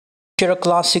Terra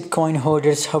Classic coin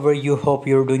holders, how are you? Hope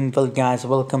you're doing well, guys.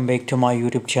 Welcome back to my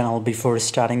YouTube channel. Before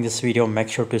starting this video, make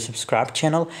sure to subscribe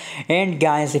channel. And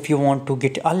guys, if you want to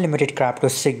get unlimited crypto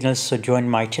signals, so join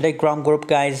my Telegram group,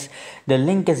 guys. The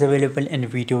link is available in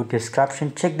video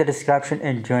description. Check the description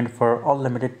and join for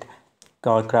unlimited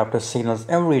crypto signals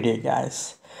every day,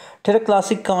 guys. Terra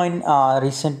Classic coin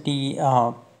recently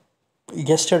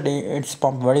yesterday it's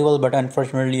pumped very well, but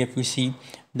unfortunately if you see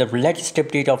the latest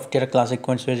update of Terra Classic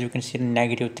coin, so as you can see,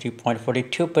 negative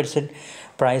 3.42%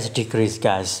 price decrease,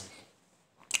 guys.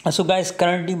 So guys,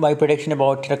 currently my prediction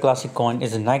about Terra Classic coin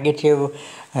is negative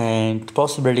and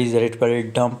possibilities that it will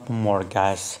dump more,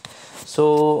 guys.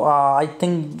 So I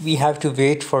think we have to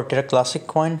wait for Terra Classic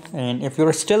coin, and if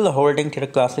you're still holding Terra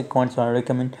Classic coin, so I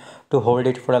recommend to hold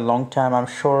it for a long time. I'm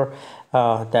sure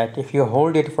that if you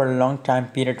hold it for a long time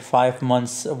period, 5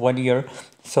 months, 1 year,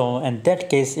 so in that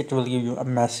case it will give you a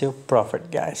massive profit,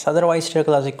 guys. Otherwise Terra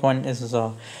Classic coin is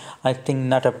I think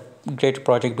not a great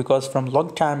project, because from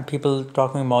long time people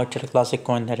talking about Terra Classic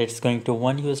coin that it's going to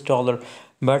 $1 US,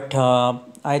 but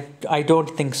I don't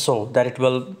think so that it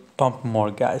will pump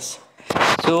more, guys.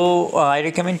 So I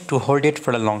recommend to hold it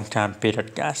for a long time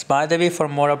period, guys. By the way, for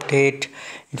more update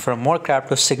and for more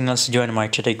crypto signals, join my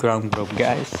Telegram group,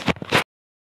 guys.